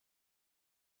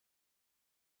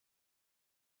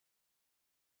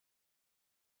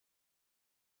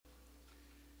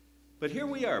But here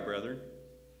we are, brethren,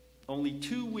 only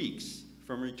 2 weeks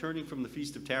from returning from the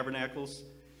Feast of Tabernacles.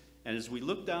 And as we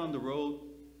look down the road,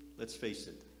 let's face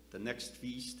it, the next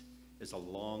feast is a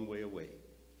long way away.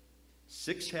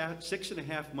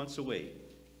 6.5 months away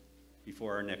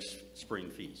before our next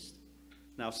spring feast.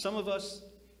 Now, some of us,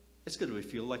 it's going to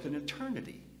feel like an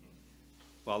eternity,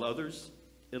 while others,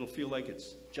 it'll feel like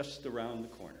it's just around the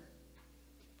corner.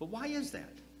 But why is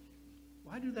that?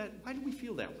 Why do we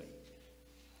feel that way?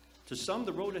 To some,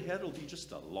 the road ahead will be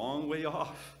just a long way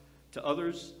off. To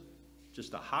others,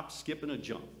 just a hop, skip, and a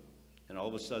jump. And all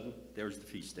of a sudden, there's the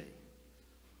feast day.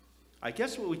 I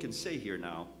guess what we can say here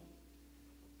now,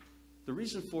 the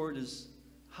reason for it is,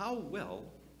 how well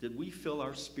did we fill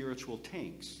our spiritual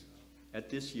tanks at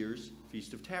this year's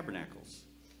Feast of Tabernacles?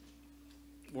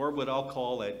 Or what I'll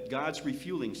call at God's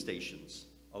refueling stations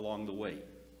along the way.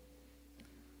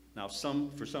 Now,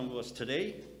 for some of us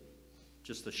today,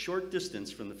 just a short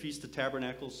distance from the Feast of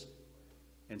Tabernacles,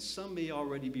 and some may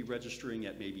already be registering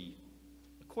at maybe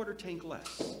a quarter tank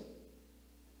less.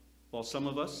 While some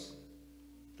of us,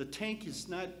 the tank is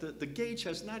not, the gauge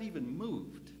has not even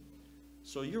moved.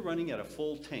 So you're running at a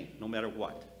full tank no matter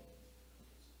what.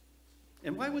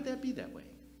 And why would that be that way?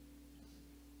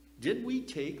 Did we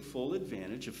take full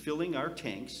advantage of filling our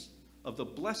tanks of the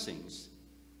blessings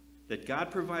that God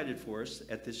provided for us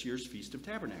at this year's Feast of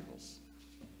Tabernacles?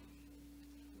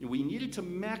 We needed to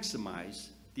maximize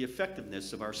the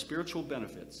effectiveness of our spiritual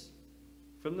benefits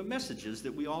from the messages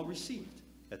that we all received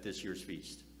at this year's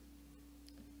feast.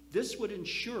 This would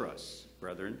ensure us,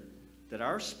 brethren, that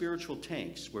our spiritual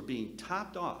tanks were being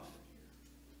topped off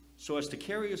so as to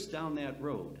carry us down that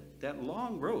road, that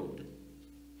long road,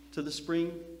 to the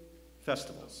spring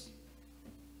festivals.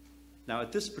 Now,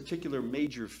 at this particular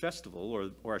major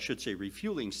festival, or I should say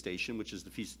refueling station, which is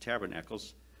the Feast of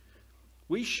Tabernacles,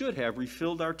 we should have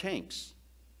refilled our tanks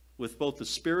with both the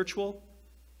spiritual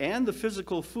and the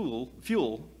physical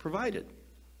fuel provided.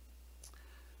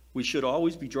 We should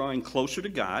always be drawing closer to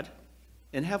God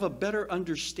and have a better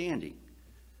understanding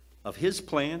of His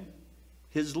plan,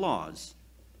 His laws,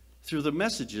 through the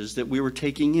messages that we were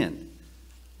taking in,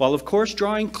 while of course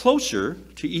drawing closer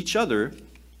to each other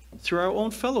through our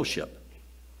own fellowship.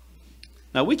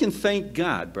 Now we can thank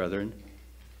God, brethren,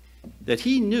 that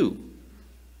He knew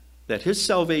that His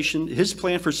salvation, His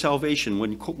plan for salvation,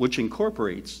 which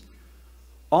incorporates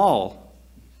all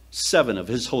 7 of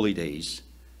His holy days,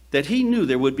 that He knew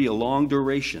there would be a long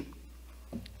duration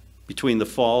between the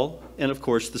fall and, of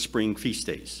course, the spring feast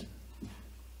days.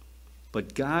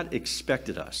 But God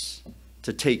expected us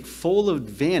to take full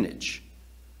advantage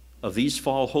of these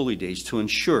fall holy days to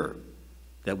ensure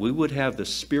that we would have the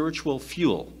spiritual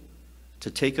fuel to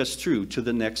take us through to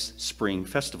the next spring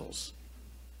festivals.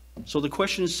 So the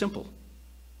question is simple.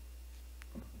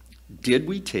 Did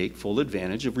we take full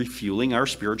advantage of refueling our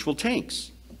spiritual tanks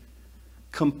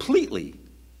completely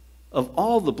of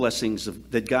all the blessings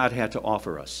that God had to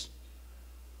offer us?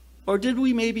 Or did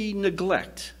we maybe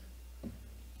neglect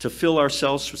to fill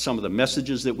ourselves with some of the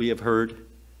messages that we have heard,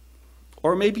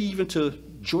 or maybe even to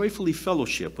joyfully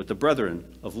fellowship with the brethren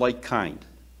of like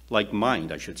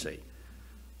mind, I should say,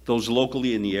 those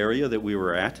locally in the area that we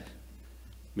were at,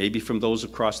 maybe from those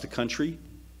across the country.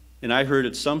 And I heard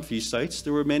at some feast sites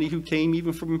there were many who came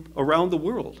even from around the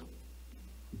world.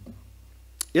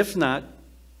 If not,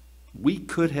 we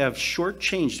could have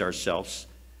shortchanged ourselves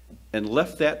and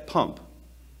left that pump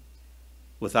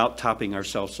without topping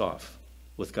ourselves off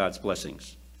with God's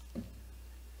blessings.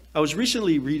 I was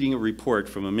recently reading a report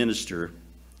from a minister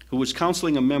who was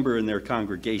counseling a member in their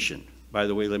congregation. By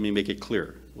the way, let me make it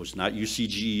clear. It was not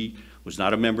UCG, was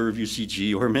not a member of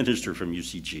UCG or a minister from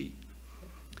UCG.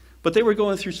 But they were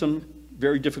going through some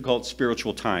very difficult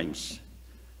spiritual times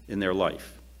in their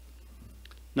life.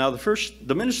 Now,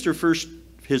 the minister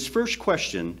his first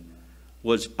question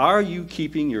was, are you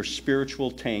keeping your spiritual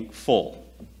tank full?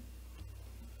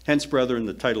 Hence, brethren,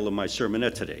 the title of my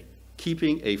sermonette today,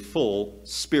 Keeping a Full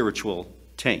Spiritual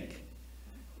Tank.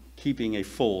 Keeping a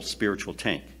full spiritual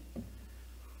tank.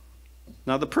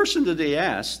 Now, the person that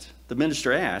the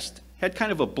minister asked, had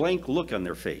kind of a blank look on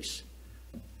their face.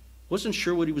 Wasn't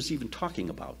sure what he was even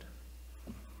talking about.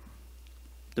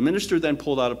 The minister then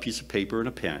pulled out a piece of paper and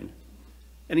a pen,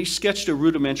 and he sketched a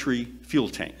rudimentary fuel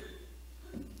tank.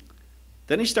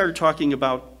 Then he started talking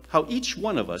about how each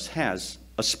one of us has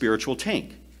a spiritual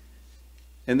tank,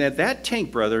 and that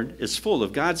tank, brethren, is full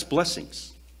of God's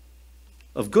blessings,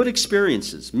 of good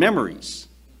experiences, memories,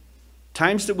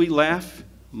 times that we laugh,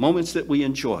 moments that we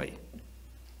enjoy.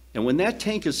 And when that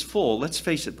tank is full, let's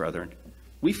face it, brethren,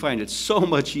 we find it so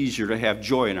much easier to have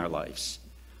joy in our lives.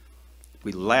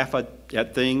 We laugh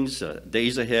at things,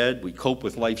 days ahead. We cope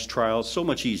with life's trials so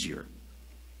much easier.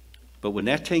 But when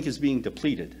that tank is being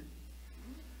depleted,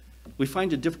 we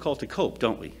find it difficult to cope,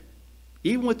 don't we?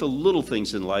 Even with the little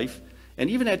things in life, and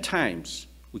even at times,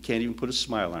 we can't even put a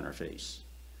smile on our face.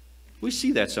 We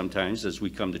see that sometimes as we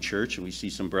come to church and we see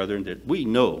some brethren that we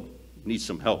know need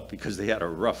some help because they had a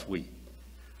rough week.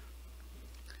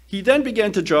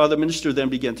 The minister then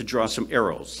began to draw some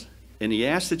arrows, and he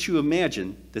asked that you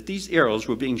imagine that these arrows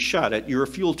were being shot at your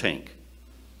fuel tank.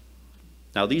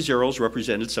 Now, these arrows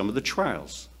represented some of the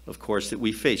trials, of course, that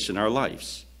we face in our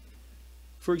lives.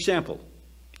 For example,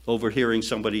 overhearing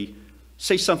somebody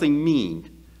say something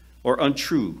mean or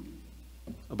untrue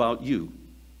about you.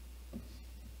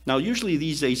 Now, usually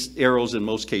these arrows, in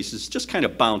most cases, just kind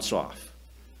of bounce off.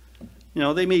 You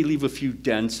know, they may leave a few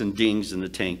dents and dings in the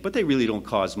tank, but they really don't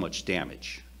cause much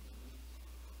damage.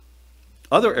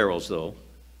 Other arrows, though,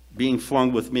 being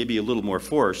flung with maybe a little more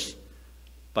force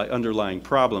by underlying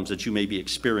problems that you may be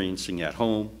experiencing at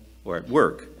home or at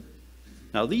work.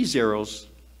 Now, these arrows,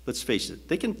 let's face it,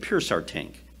 they can pierce our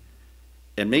tank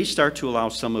and may start to allow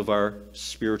some of our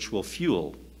spiritual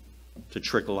fuel to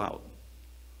trickle out.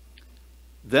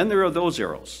 Then there are those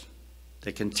arrows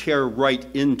that can tear right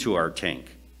into our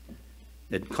tank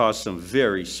and cause some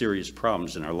very serious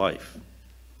problems in our life.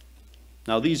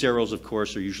 Now, these arrows, of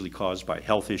course, are usually caused by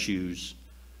health issues,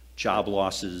 job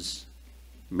losses,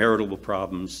 marital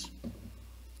problems.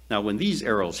 Now, when these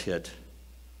arrows hit,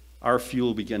 our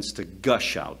fuel begins to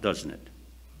gush out, doesn't it?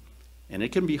 And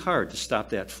it can be hard to stop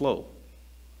that flow.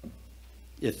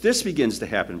 If this begins to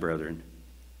happen, brethren,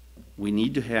 we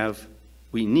need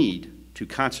to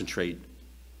concentrate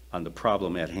on the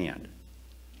problem at hand.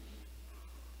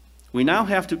 We now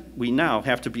have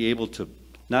to be able to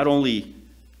not only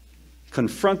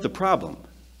confront the problem,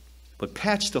 but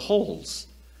patch the holes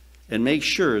and make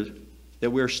sure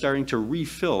that we're starting to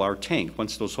refill our tank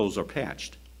once those holes are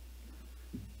patched.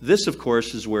 This, of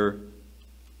course, is where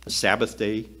the Sabbath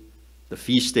day, the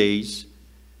feast days,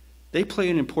 they play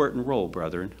an important role,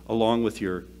 brethren, along with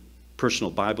your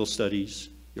personal Bible studies,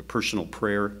 your personal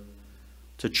prayer,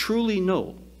 to truly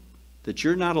know that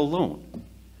you're not alone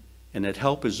and that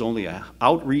help is only an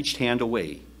outreached hand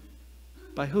away.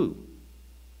 By who?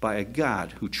 By a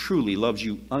God who truly loves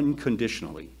you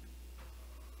unconditionally.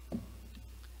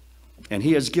 And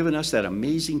he has given us that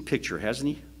amazing picture,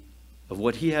 hasn't he, of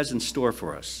what he has in store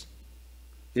for us.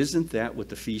 Isn't that what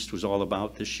the feast was all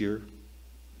about this year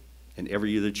and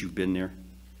every year that you've been there?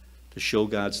 To show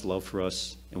God's love for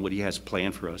us and what he has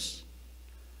planned for us.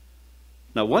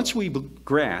 Now, once we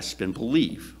grasp and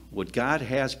believe what God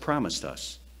has promised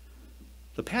us,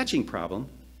 the patching problem,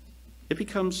 it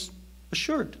becomes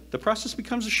assured. The process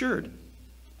becomes assured.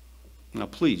 Now,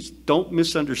 please, don't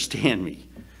misunderstand me.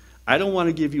 I don't want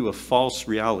to give you a false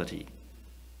reality.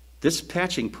 This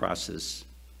patching process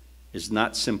is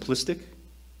not simplistic,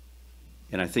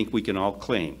 and I think we can all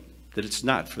claim that it's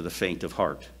not for the faint of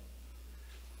heart.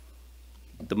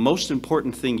 The most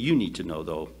important thing you need to know,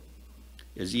 though,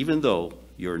 is even though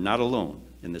you're not alone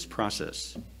in this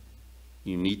process,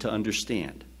 you need to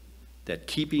understand that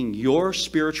keeping your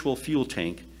spiritual fuel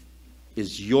tank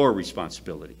is your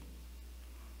responsibility.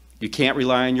 You can't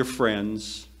rely on your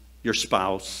friends, your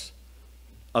spouse,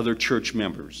 other church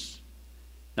members.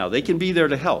 Now, they can be there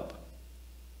to help,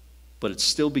 but it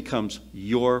still becomes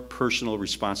your personal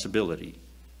responsibility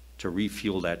to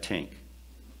refuel that tank.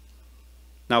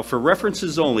 Now, for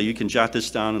references only, you can jot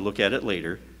this down and look at it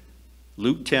later.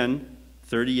 Luke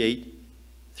 10:38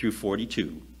 through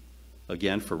 42.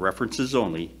 Again, for references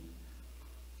only.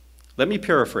 Let me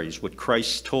paraphrase what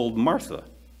Christ told Martha.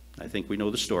 I think we know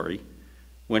the story.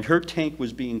 When her tank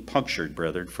was being punctured,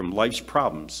 brethren, from life's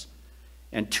problems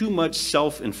and too much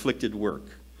self-inflicted work,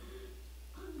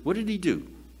 what did he do?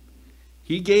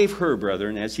 He gave her,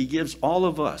 brethren, as he gives all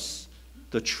of us,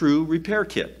 the true repair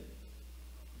kit.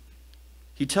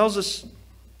 He tells us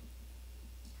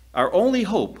our only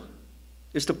hope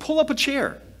is to pull up a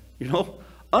chair,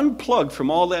 unplug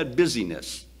from all that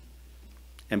busyness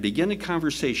and begin a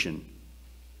conversation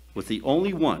with the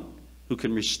only one who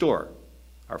can restore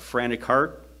our frantic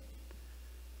heart,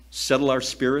 settle our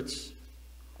spirits,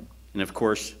 and of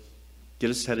course, get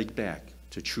us headed back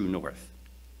to true north.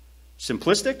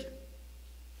 Simplistic,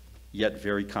 yet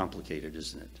very complicated,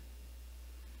 isn't it?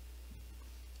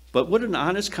 But would an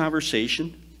honest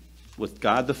conversation with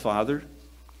God the Father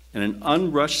and an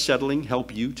unrushed settling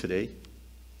help you today?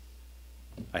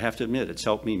 I have to admit, it's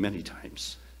helped me many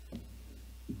times.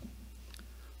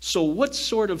 So what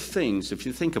sort of things, if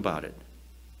you think about it,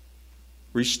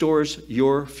 restores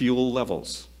your fuel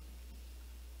levels?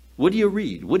 What do you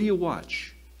read? What do you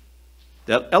watch?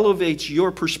 that elevates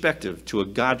your perspective to a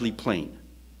godly plane.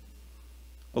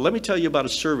 Well, let me tell you about a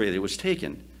survey that was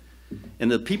taken,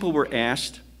 and the people were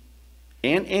asked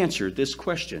and answered this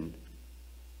question: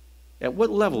 at what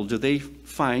level do they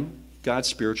find God's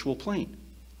spiritual plane?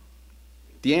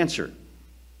 The answer: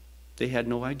 they had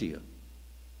no idea.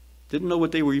 Didn't know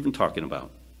what they were even talking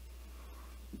about.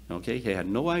 Okay, they had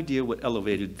no idea what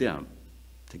elevated them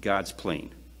to God's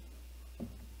plane.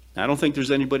 Now, I don't think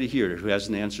there's anybody here who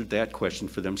hasn't answered that question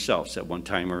for themselves at one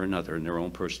time or another in their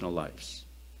own personal lives.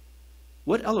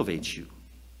 What elevates you?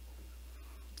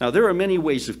 Now, there are many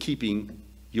ways of keeping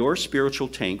your spiritual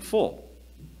tank full,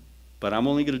 but I'm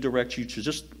only going to direct you to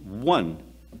just one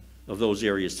of those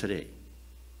areas today.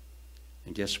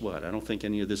 And guess what? I don't think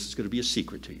any of this is going to be a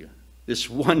secret to you. This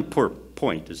one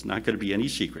point is not going to be any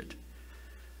secret.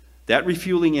 That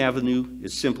refueling avenue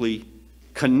is simply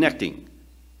connecting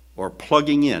or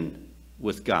plugging in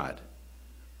with God,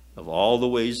 of all the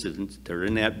ways that are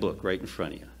in that book right in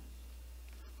front of you.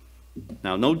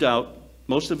 Now, no doubt,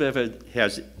 most of it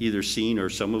has either seen, or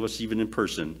some of us even in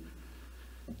person,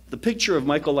 the picture of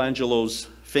Michelangelo's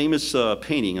famous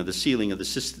painting of the ceiling of the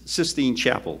Sistine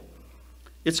Chapel.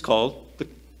 It's called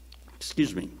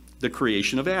the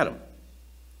creation of Adam.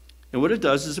 And what it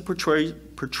does is it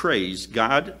portrays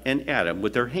God and Adam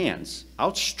with their hands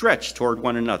outstretched toward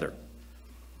one another.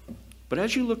 But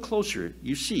as you look closer,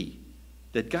 you see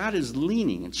that God is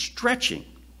leaning and stretching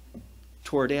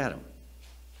toward Adam,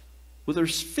 with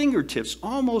his fingertips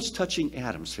almost touching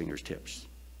Adam's fingertips.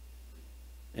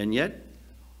 And yet,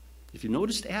 if you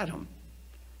noticed Adam,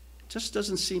 it just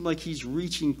doesn't seem like he's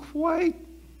reaching quite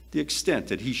the extent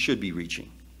that he should be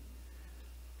reaching.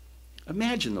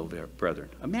 Imagine, though, brethren,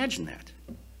 imagine that.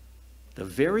 The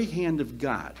very hand of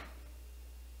God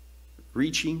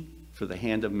reaching for the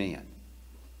hand of man.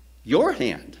 Your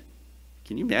hand.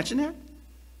 Can you imagine that?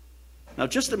 Now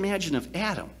just imagine if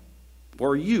Adam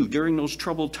or you during those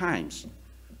troubled times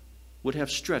would have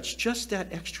stretched just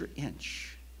that extra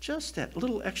inch, just that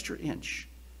little extra inch,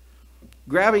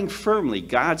 grabbing firmly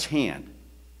God's hand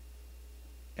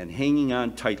and hanging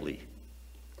on tightly.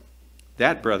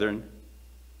 That, brethren,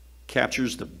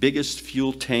 captures the biggest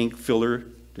fuel tank filler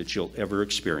that you'll ever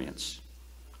experience.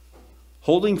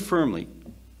 Holding firmly,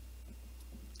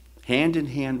 hand in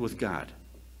hand with God.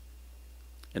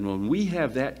 And when we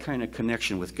have that kind of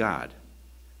connection with God,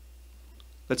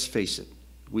 let's face it,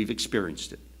 we've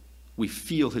experienced it. We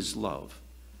feel his love.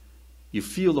 You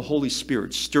feel the Holy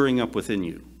Spirit stirring up within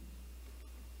you.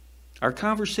 Our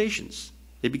conversations,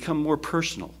 they become more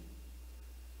personal.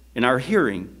 And our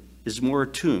hearing is more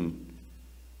attuned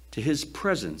to his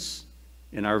presence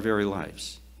in our very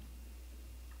lives.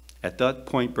 At that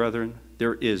point, brethren,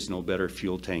 there is no better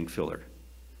fuel tank filler.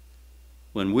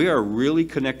 When we are really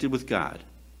connected with God,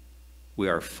 we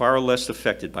are far less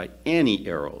affected by any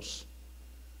arrows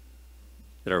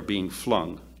that are being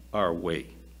flung our way,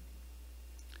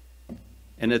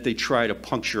 and that they try to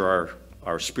puncture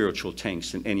our spiritual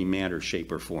tanks in any manner,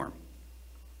 shape, or form.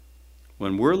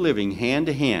 When we're living hand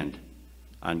to hand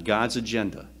on God's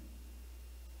agenda,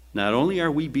 not only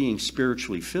are we being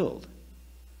spiritually filled,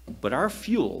 but our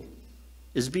fuel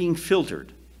is being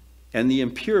filtered, and the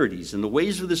impurities and the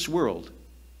ways of this world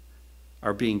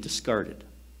are being discarded.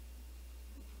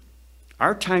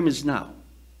 Our time is now.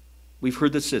 We've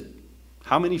heard this at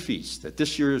how many feasts? That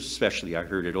this year especially, I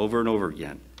heard it over and over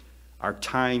again. Our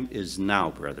time is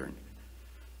now, brethren.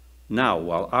 Now,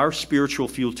 while our spiritual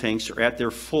fuel tanks are at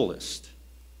their fullest,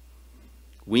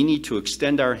 we need to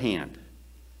extend our hand,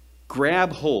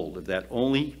 grab hold of that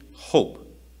only hope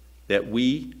that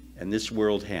we and this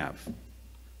world have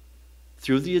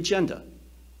through the agenda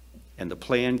and the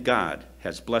plan God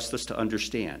has blessed us to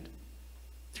understand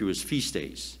through his feast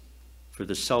days for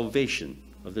the salvation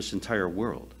of this entire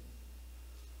world.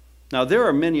 Now, there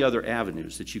are many other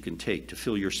avenues that you can take to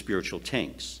fill your spiritual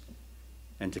tanks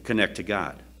and to connect to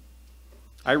God.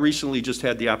 I recently just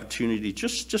had the opportunity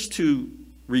just to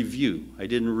review. I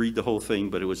didn't read the whole thing,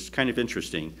 but it was kind of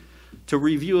interesting to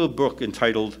review a book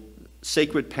entitled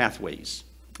Sacred Pathways.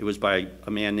 It was by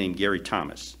a man named Gary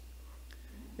Thomas.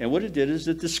 And what it did is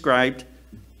it described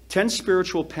 10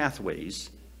 spiritual pathways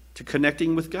to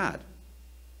connecting with God.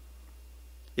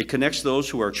 It connects those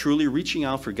who are truly reaching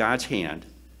out for God's hand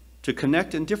to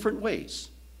connect in different ways,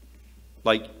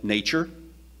 like nature,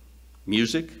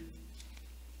 music,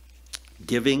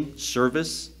 giving,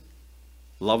 service,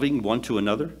 loving one to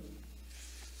another.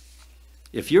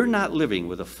 If you're not living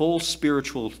with a full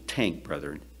spiritual tank,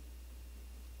 brethren,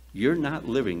 you're not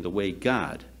living the way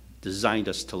God designed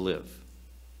us to live.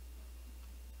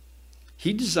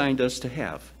 He designed us to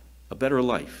have a better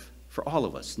life for all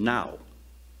of us now.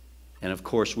 and of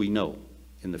course we know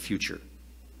in the future.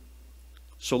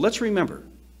 So let's remember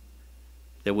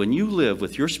that when you live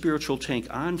with your spiritual tank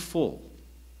on full,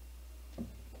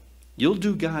 you'll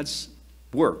do God's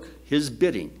work, his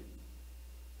bidding,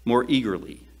 more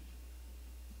eagerly.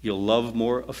 You'll love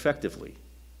more effectively.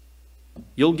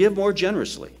 You'll give more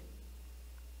generously.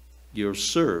 You'll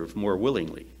serve more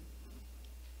willingly.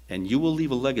 And you will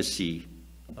leave a legacy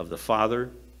of the Father,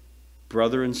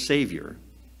 brother, and Savior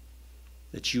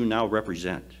that you now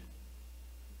represent.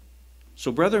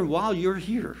 So, brethren, while you're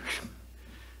here,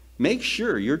 make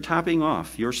sure you're topping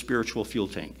off your spiritual fuel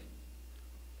tank.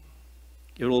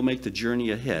 It will make the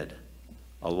journey ahead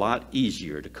a lot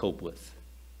easier to cope with.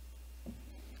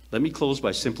 Let me close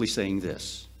by simply saying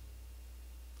this.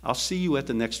 I'll see you at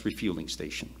the next refueling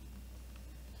station.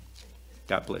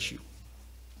 God bless you.